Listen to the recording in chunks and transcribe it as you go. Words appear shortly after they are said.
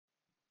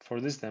For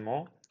this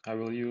demo, I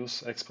will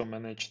use Expo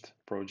Managed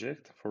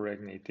Project for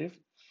React Native,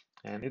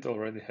 and it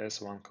already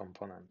has one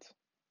component.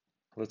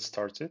 Let's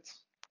start it.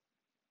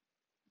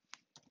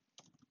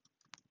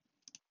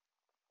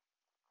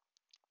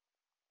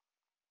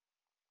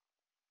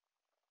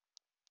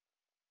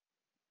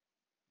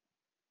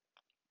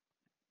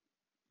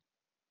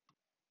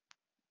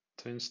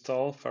 To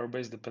install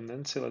Firebase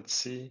dependency, let's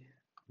see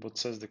what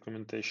says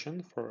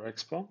documentation for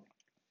Expo.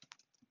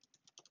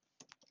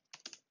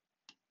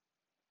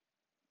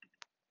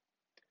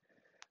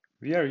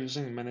 We are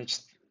using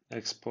Managed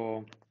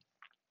Expo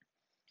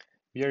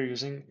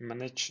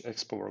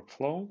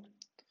workflow.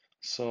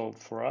 So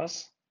for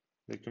us,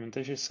 the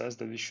documentation says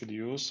that we should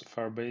use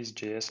Firebase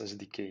JS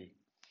SDK.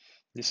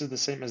 This is the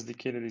same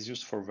SDK that is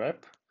used for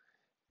web,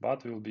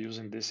 but we will be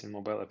using this in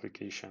mobile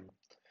application.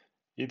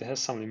 It has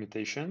some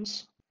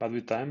limitations, but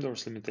with time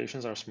those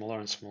limitations are smaller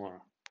and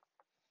smaller.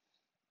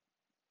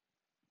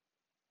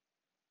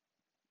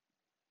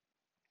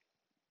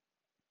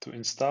 To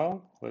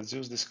install, let's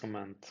use this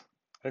command,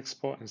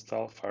 expo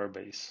install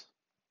Firebase.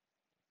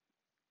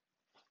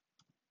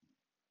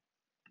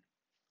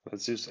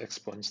 Let's use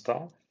expo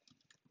install.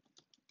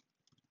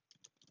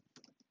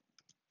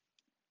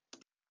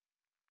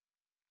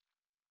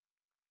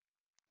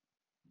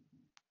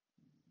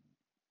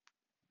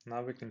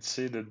 Now we can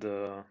see that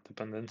the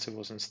dependency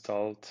was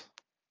installed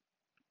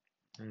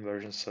in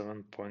version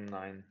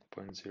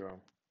 7.9.0.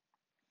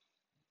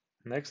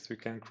 Next, we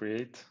can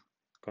create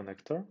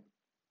connector.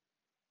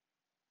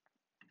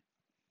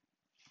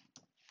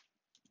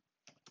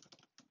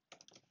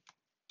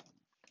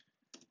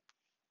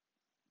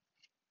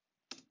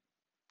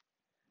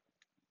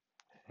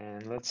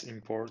 And let's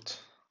import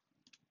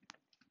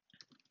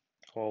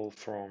all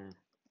from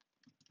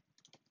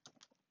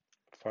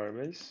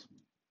Firebase.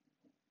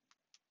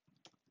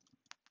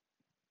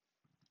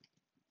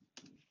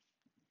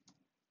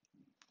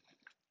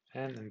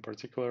 And in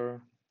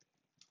particular,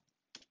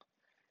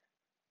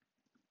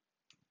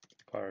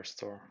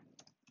 Firestore.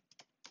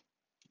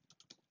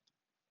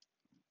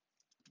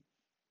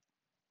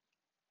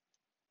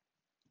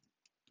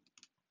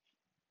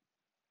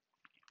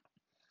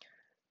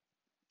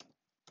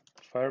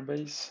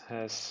 Firebase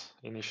has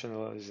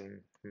initializing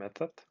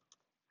method,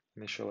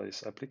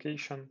 initialize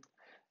application,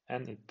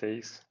 and it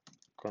takes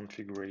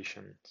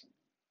configuration.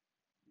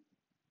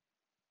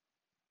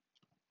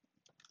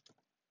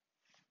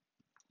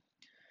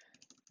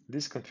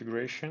 This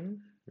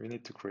configuration we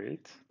need to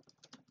create,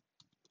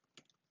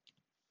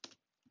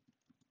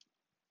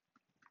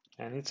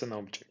 and it's an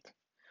object.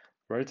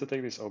 Where to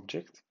take this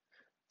object?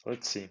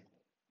 Let's see.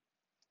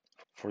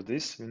 For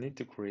this, we need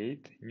to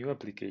create new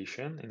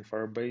application in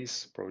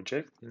Firebase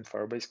project in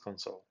Firebase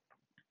console.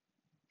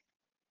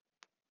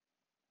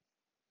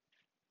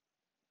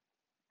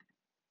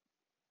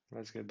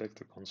 Let's get back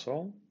to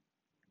console,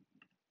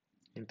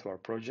 into our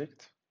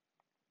project,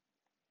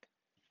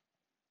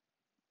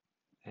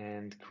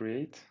 and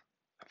create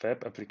a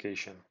web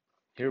application.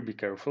 Here be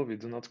careful, we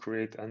do not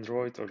create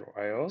Android or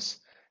iOS,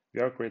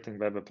 we are creating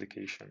web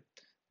application.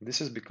 This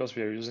is because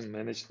we are using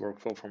managed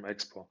workflow from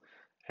Expo,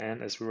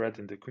 and as we read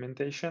in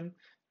documentation,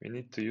 we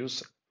need to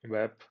use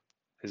web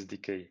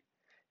SDK.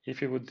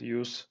 If you would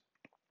use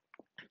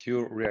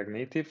pure React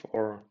Native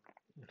or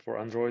for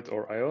Android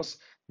or iOS,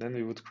 then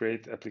we would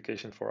create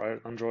application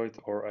for Android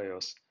or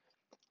iOS.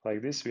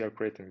 Like this, we are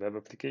creating web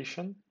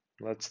application.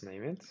 Let's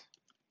name it.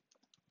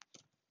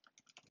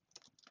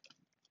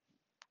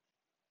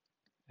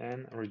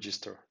 And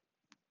register.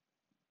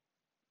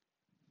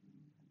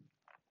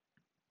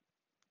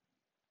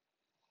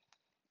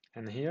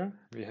 And here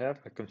we have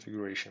a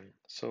configuration.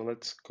 So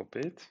let's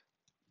copy it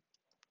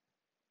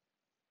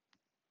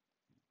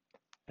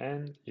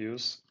and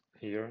use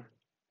here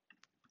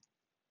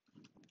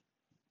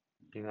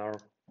in our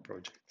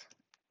project.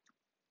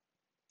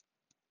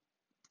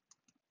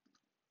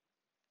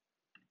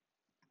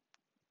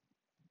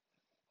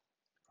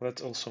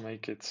 Let's also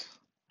make it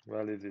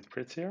valid with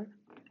prettier,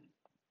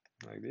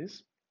 like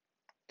this.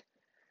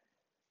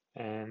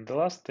 And the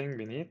last thing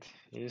we need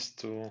is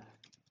to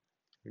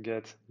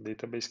get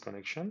database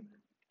connection.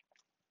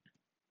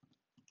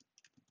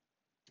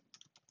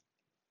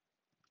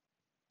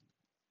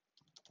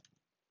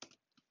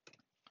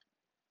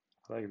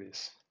 Like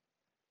this.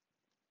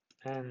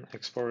 And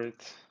export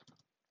it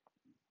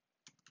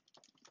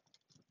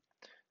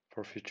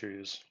for future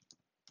use.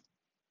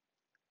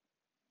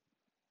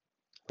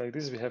 Like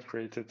this, we have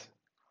created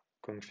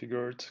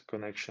configured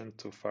connection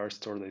to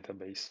Firestore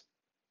database.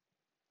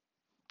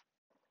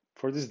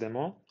 For this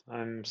demo,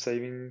 I'm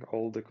saving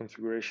all the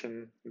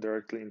configuration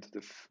directly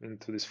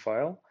into this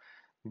file,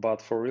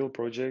 but for real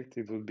project,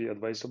 it would be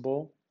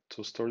advisable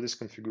to store this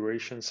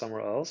configuration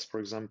somewhere else, for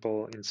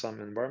example, in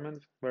some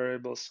environment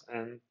variables,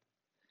 and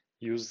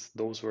use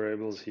those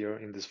variables here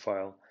in this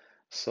file.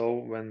 So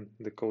when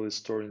the code is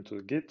stored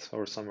into Git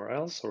or somewhere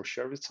else or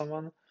shared with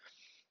someone,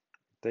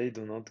 they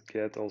do not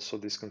get also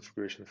this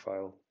configuration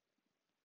file.